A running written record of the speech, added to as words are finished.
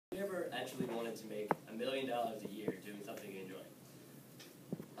actually wanted to make $1 million a year doing something you enjoy.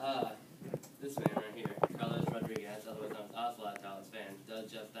 This man right here, Carlos Rodriguez, otherwise known as Ocelot fan,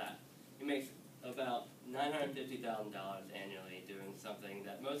 does just that. He makes about $950,000 annually doing something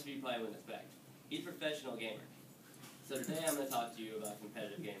that most of you probably wouldn't expect. He's a professional gamer. So today I'm going to talk to you about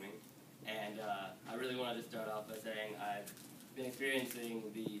competitive gaming, and I really wanted to start off by saying I've been experiencing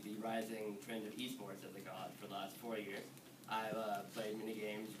the rising trend of esports, as they call it, for the last 4 years. I've played mini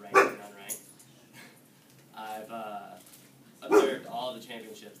games, ranked and unranked. I've observed all the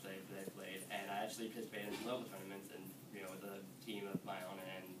championships they've played, and I actually participated in local tournaments and with a team of my own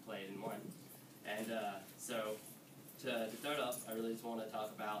and played and won. And so to start off, I really just want to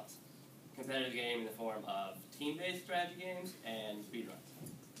talk about competitive game in the form of team-based strategy games and speedruns.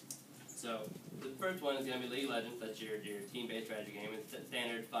 So the first one is going to be League of Legends. That's your team-based strategy game. It's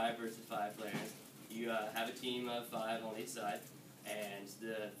standard 5 versus 5 players. You have a team of 5 on each side, and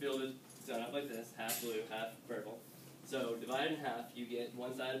the field is set up like this, half blue, half purple. So divided in half, you get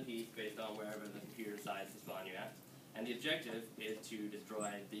one side apiece based on wherever the computer decides to spawn you at. And the objective is to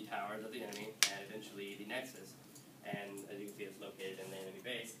destroy the towers of the enemy and eventually the nexus. And as you can see, it's located in the enemy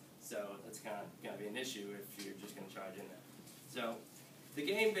base. So that's kind of going to be an issue if you're just going to charge in there. So the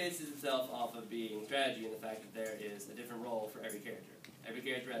game bases itself off of being strategy and the fact that there is a different role for every character. Every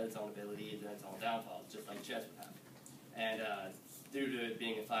character has its own abilities and its own downfalls, just like chess would have. And due to it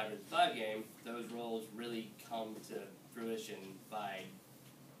being a 5 versus 5 game, those roles really come to fruition by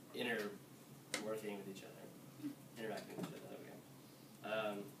interworking with each other, interacting with each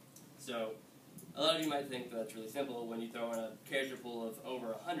other. So a lot of you might think that's really simple. When you throw in a character pool of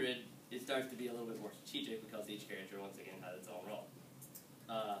over 100, it starts to be a little bit more strategic because each character, once again, has its own role.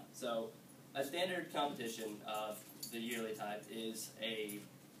 So a standard competition of the yearly type is it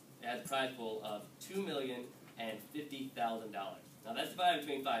has a prize pool of $2,050,000. Now that's divided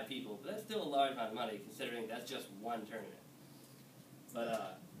between 5 people, but that's still a large amount of money considering that's just one tournament.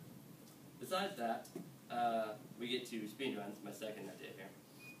 But besides that, we get to speedruns, my second idea here.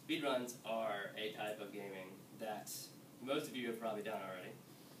 Speedruns are a type of gaming that most of you have probably done already.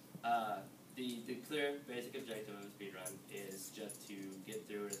 The clear basic objective of a speedrun is just to get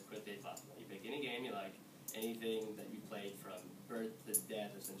through it as quickly as possible. You pick any game you like, anything that you played from birth to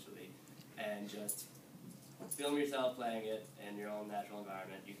death essentially, and just film yourself playing it in your own natural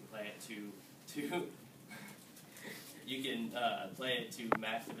environment. You can play it to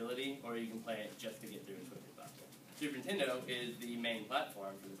max ability, or you can play it just to get through as quickly as possible. Super Nintendo is the main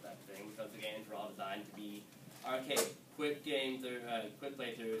platform for this type of thing because the games were all designed to be arcade, quick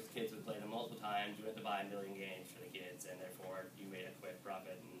playthroughs. Kids would play them multiple times. You had to buy 1 million games for the kids, and therefore you made a quick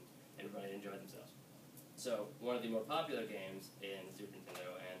profit, and everybody enjoyed themselves. So one of the more popular games in the Super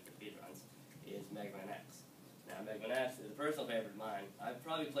Nintendo and for speedruns is Mega Man X. Now, Mega Man X is a personal favorite of mine. I've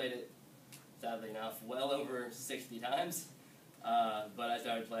probably played it, sadly enough, well over 60 times, but I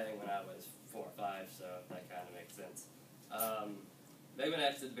started playing when I was 4 or 5, so that kind of makes sense. Mega Man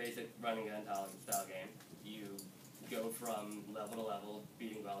X is a basic running gun style game. You go from level to level,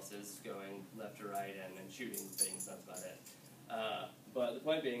 beating bosses, going left to right, and then shooting things, that's about it. But the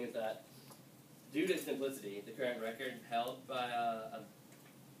point being is that, due to its simplicity, the current record held by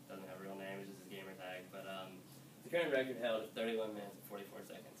doesn't have a real name, it's just his gamer tag, but the current record held is 31 minutes and 44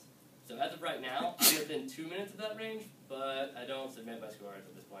 seconds. So as of right now, I'm within 2 minutes of that range, but I don't submit my scores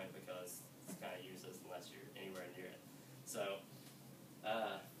at this point because it's kind of useless unless you're anywhere near it. So,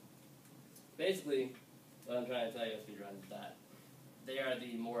 basically, what I'm trying to tell you about speedruns is that they are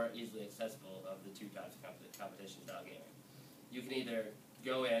the more easily accessible of the 2 types of competition style gaming. You can either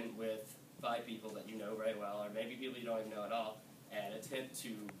go in with 5 people that you know very well, or maybe people you don't even know at all, and attempt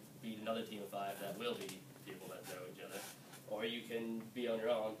to beat another team of 5 that will be people that know each other. Or you can be on your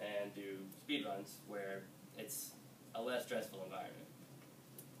own and do speedruns where it's a less stressful environment.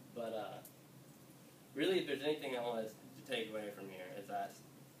 But really, if there's anything I want to take away from here, is that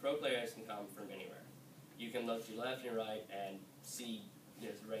pro players can come from anywhere. You can look to your left and your right and see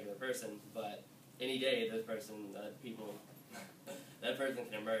this regular person, but any day that person can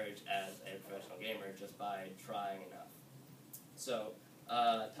emerge as a professional gamer just by trying enough. So,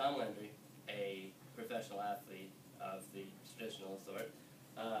 Tom Landry, a professional athlete of the traditional sort,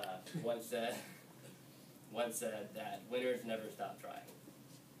 once said that winners never stop trying.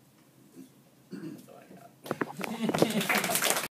 That's all I got.